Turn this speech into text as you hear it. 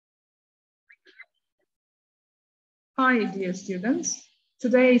Hi, dear students.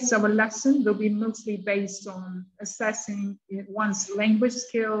 Today's our lesson will be mostly based on assessing one's language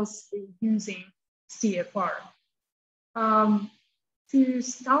skills using CFR. To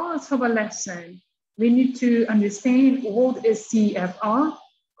start our lesson, we need to understand what is CFR,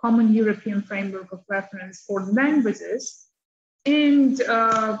 Common European Framework of Reference for Languages, and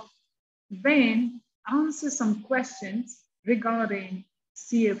then answer some questions regarding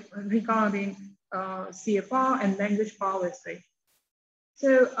CFR and language policy.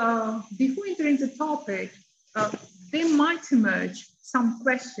 So before entering the topic, there might emerge some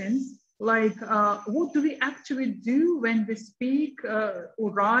questions like what do we actually do when we speak or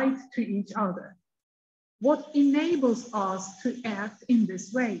write to each other? What enables us to act in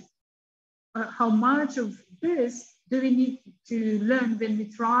this way? How much of this do we need to learn when we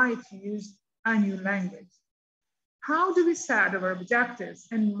try to use a new language? How do we set our objectives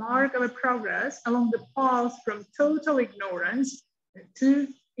and mark our progress along the path from total ignorance to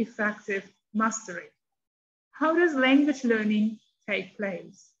effective mastery? How does language learning take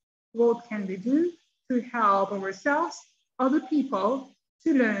place? What can we do to help ourselves, other people,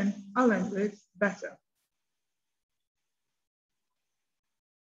 to learn a language better?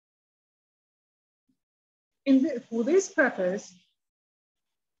 For this purpose,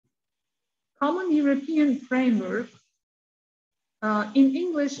 Common European Framework, in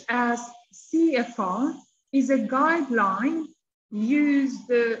English as CFR, is a guideline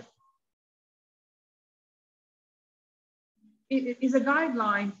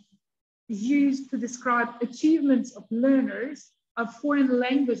used to describe achievements of learners of foreign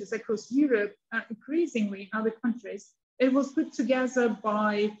languages across Europe and increasingly in other countries. It was put together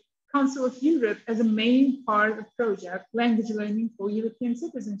by Council of Europe as a main part of project Language Learning for European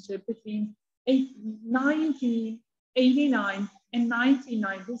Citizenship between 1989 and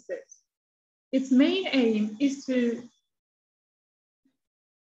 1996. Its main aim is to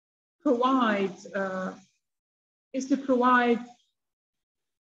provide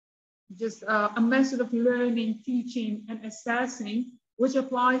just a method of learning, teaching, and assessing which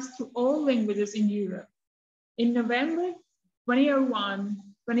applies to all languages in Europe. In November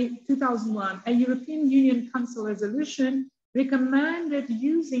 2001, a European Union Council resolution recommended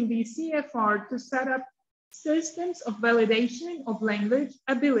using the CFR to set up systems of validation of language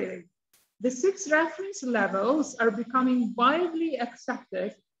ability. The 6 reference levels are becoming widely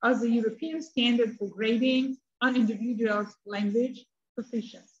accepted as the European standard for grading on individual language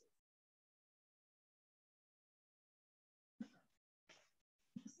proficiency.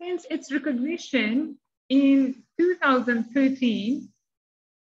 Since its recognition in 2013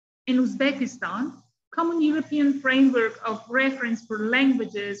 in Uzbekistan, Common European Framework of Reference for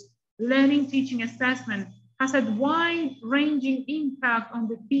Languages, Learning, Teaching, Assessment has had wide-ranging impact on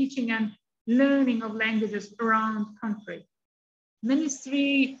the teaching and learning of languages around the country.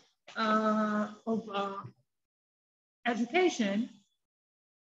 Ministry of Education,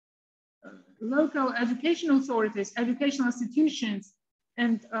 local education authorities, educational institutions,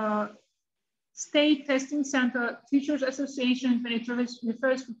 and state testing center, teachers associations, when it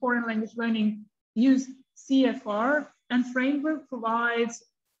refers to foreign language learning, use CFR, and framework provides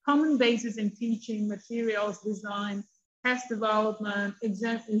common basis in teaching, materials, design, test development,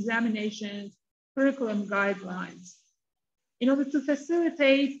 examinations, curriculum guidelines. In order to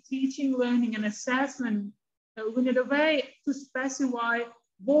facilitate teaching, learning, and assessment, we need a way to specify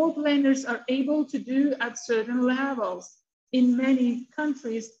what learners are able to do at certain levels. In many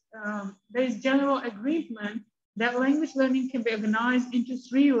countries, there is general agreement that language learning can be organized into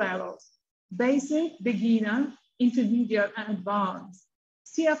 3 levels: basic, beginner, intermediate, and advanced.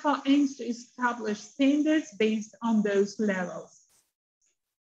 CFR aims to establish standards based on those levels.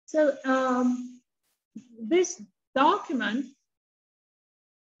 So this document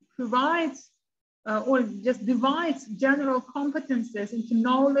provides or just divides general competences into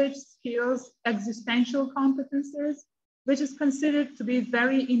knowledge, skills, existential competences, which is considered to be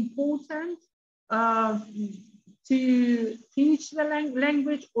very important to teach the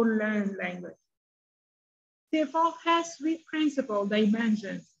language or learn language. CFR has 3 principal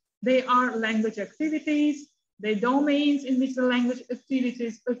dimensions. They are language activities, the domains in which the language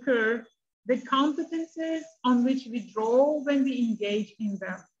activities occur, the competences on which we draw when we engage in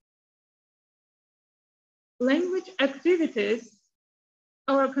them. Language activities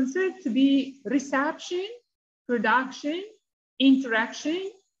are considered to be reception, production,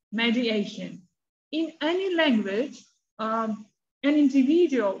 interaction, mediation. In any language, an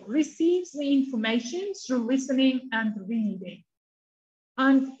individual receives the information through listening and reading.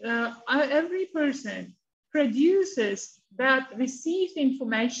 And every person produces that received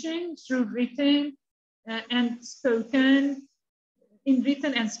information through written and spoken, in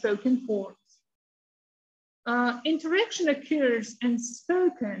written and spoken forms. Interaction occurs in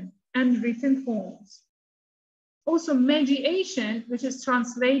spoken and written forms. Also, mediation, which is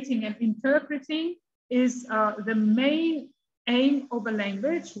translating and interpreting, is the main aim of a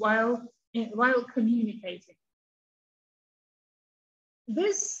language while communicating.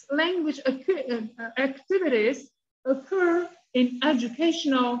 This language activities occur in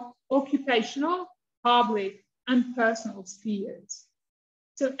educational, occupational, public, and personal spheres.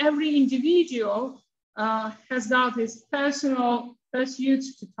 So every individual has got his personal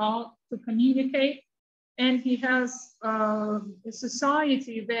pursuits to talk, to communicate, and he has a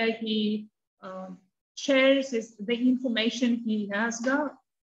society where he shares the information he has got.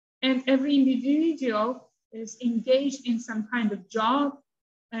 And every individual is engaged in some kind of job,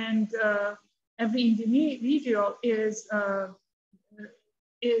 and every individual is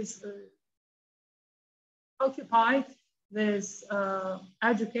occupied with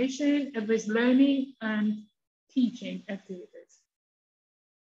education, with learning and teaching activities.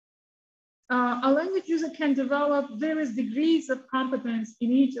 A language user can develop various degrees of competence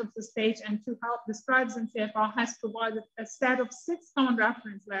in each of the stages, and to help describe them, CFR has provided a set of 6 common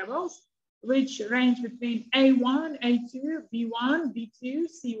reference levels, which range between A1, A2, B1, B2,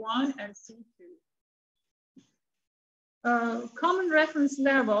 C1, and C2. Common reference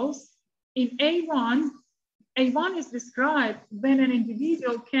levels in A1 is described when an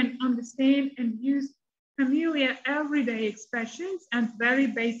individual can understand and use familiar everyday expressions and very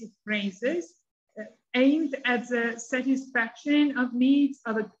basic phrases aimed at the satisfaction of needs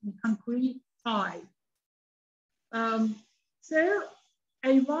of a concrete type. So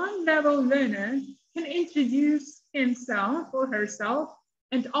a one-level learner can introduce himself or herself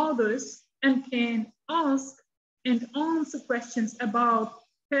and others and can ask and answer questions about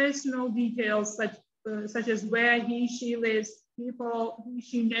personal details such as where she lives, people who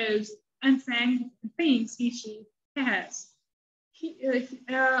she knows, and things she has.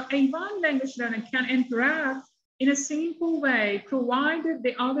 A one-language learner can interact in a simple way, provided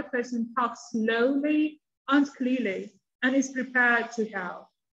the other person talks slowly and clearly and is prepared to help.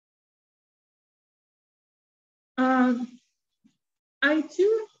 A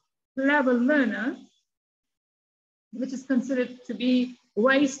two-level learner, which is considered to be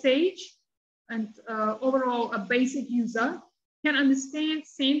way stage and overall a basic user, can understand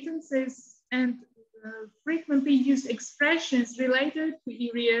sentences and frequently used expressions related to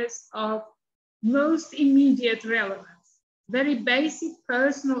areas of most immediate relevance, very basic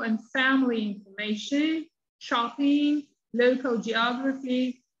personal and family information, shopping, local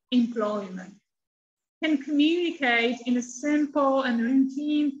geography, employment. Can communicate in a simple and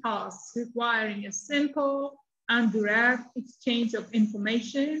routine tasks requiring a simple and direct exchange of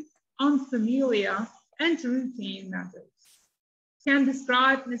information on familiar and routine matters. Can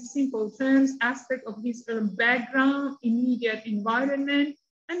describe in simple terms aspects of his background, immediate environment,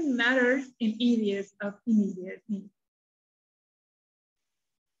 and matters in areas of immediate need.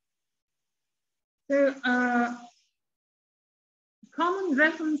 So common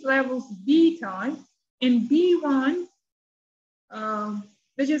reference levels B type in B1,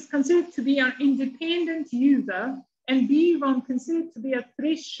 which is considered to be an independent user, and B1 considered to be a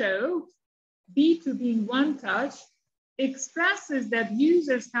threshold, B2 being one touch, expresses that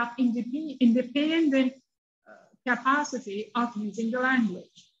users have independent capacity of using the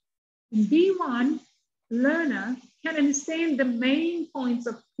language. In B1, learner can understand the main points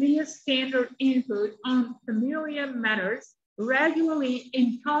of clear standard input on familiar matters regularly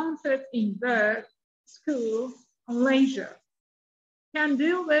encountered in work, school, and leisure. Can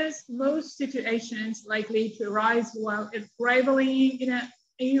deal with most situations likely to arise while traveling in an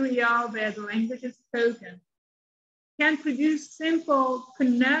area where the language is spoken. Can produce simple,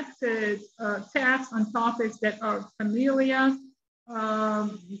 connected texts on topics that are familiar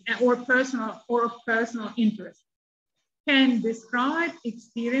or of personal interest. Can describe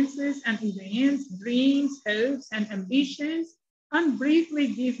experiences and events, dreams, hopes, and ambitions, and briefly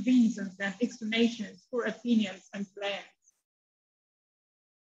give reasons and explanations for opinions and plans.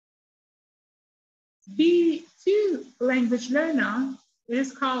 B2 language learner, it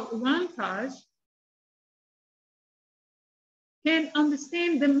is called one touch, can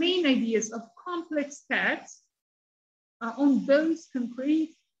understand the main ideas of complex texts on both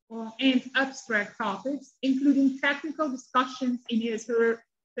concrete and abstract topics, including technical discussions in his or her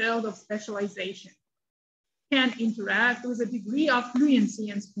field of specialization. Can interact with a degree of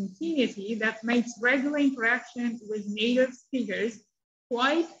fluency and spontaneity that makes regular interaction with native speakers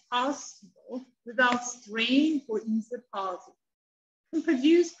quite possible without strain or ease of policy. can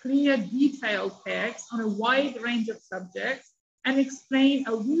produce clear, detailed text on a wide range of subjects and explain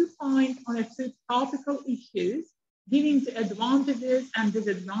a viewpoint on a few topical issues, giving the advantages and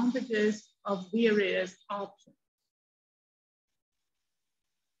disadvantages of various options.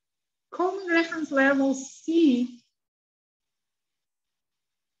 Common reference level C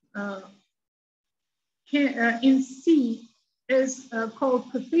in C is called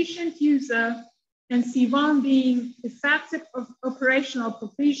proficient user, and C1 being effective of operational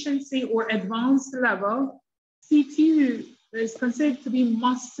proficiency or advanced level. C2 is considered to be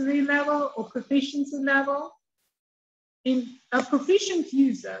mastery level or proficiency level. In a proficient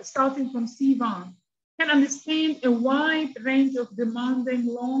user, starting from C1, can understand a wide range of demanding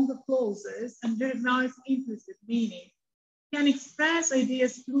longer clauses and recognize implicit meaning, can express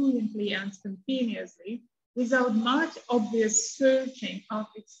ideas fluently and spontaneously without much obvious searching of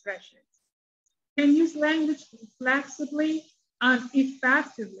expressions, can use language flexibly and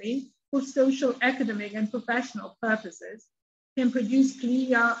effectively for social, academic, and professional purposes, can produce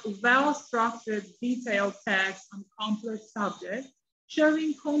clear, well-structured, detailed text on complex subjects,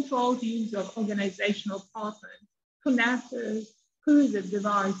 showing controlled use of organizational patterns, connectors, cursive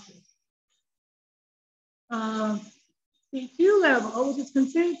devices. C2 level, which is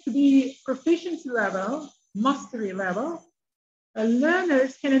considered to be proficiency level, mastery level,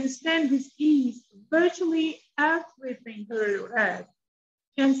 learners can understand with ease virtually everything heard or read,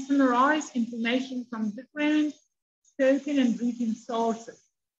 can summarize information from different spoken and written sources,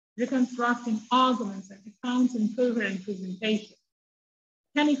 reconstructing arguments and accounts in coherent presentation,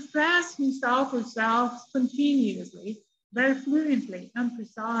 can express himself or herself spontaneously, very fluently and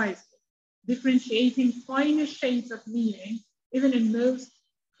precisely, differentiating finer shades of meaning, even in most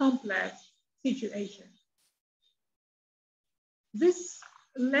complex situations. These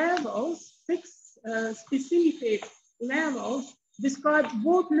levels, 6 specific levels, describe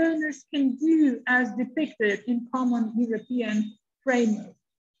what learners can do as depicted in common European framework.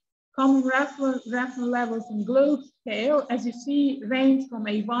 Common reference levels in globe scale, as you see, range from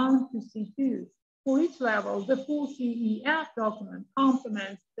A1 to C2. For each level, the full CEF document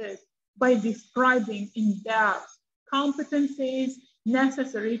complements this by describing in depth competencies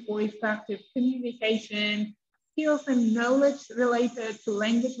necessary for effective communication, skills and knowledge related to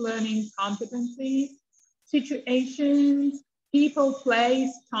language learning competencies, situations, people,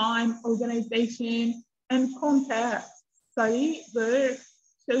 place, time, organization, and context, study, work,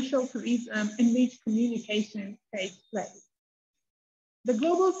 social tourism, in which communication takes place. The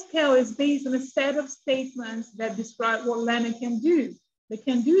global scale is based on a set of statements that describe what learner can do. The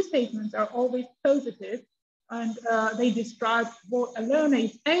can-do statements are always positive, and they describe what a learner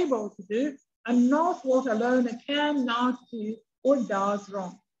is able to do and not what a learner cannot do or does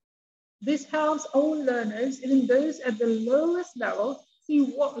wrong. This helps all learners, even those at the lowest level, see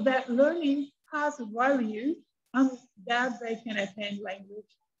what that learning has value and that they can attain language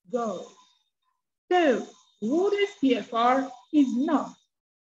goals. So, what is CFR is not?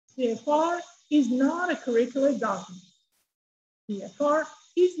 CFR is not a curricular document. CFR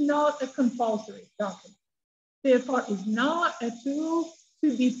is not a compulsory document. CFR is not a tool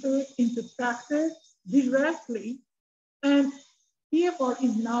to be put into practice directly, and CFR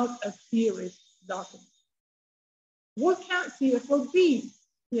is not a theorist document. What can CFR be?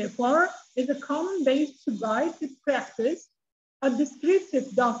 CFR is a common base to guide to practice, a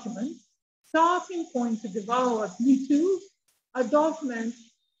descriptive document, starting point to develop new tools, a document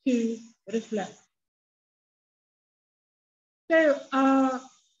to reflect. So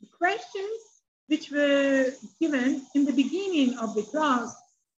the questions which were given in the beginning of the class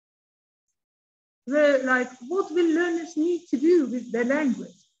were like, what will learners need to do with their language?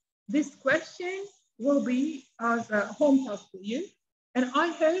 This question will be as a home task for you, and I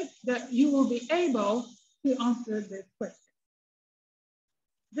hope that you will be able to answer this question.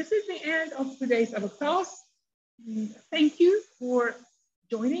 This is the end of today's class. Thank you for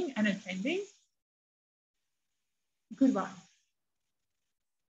joining and attending. Goodbye.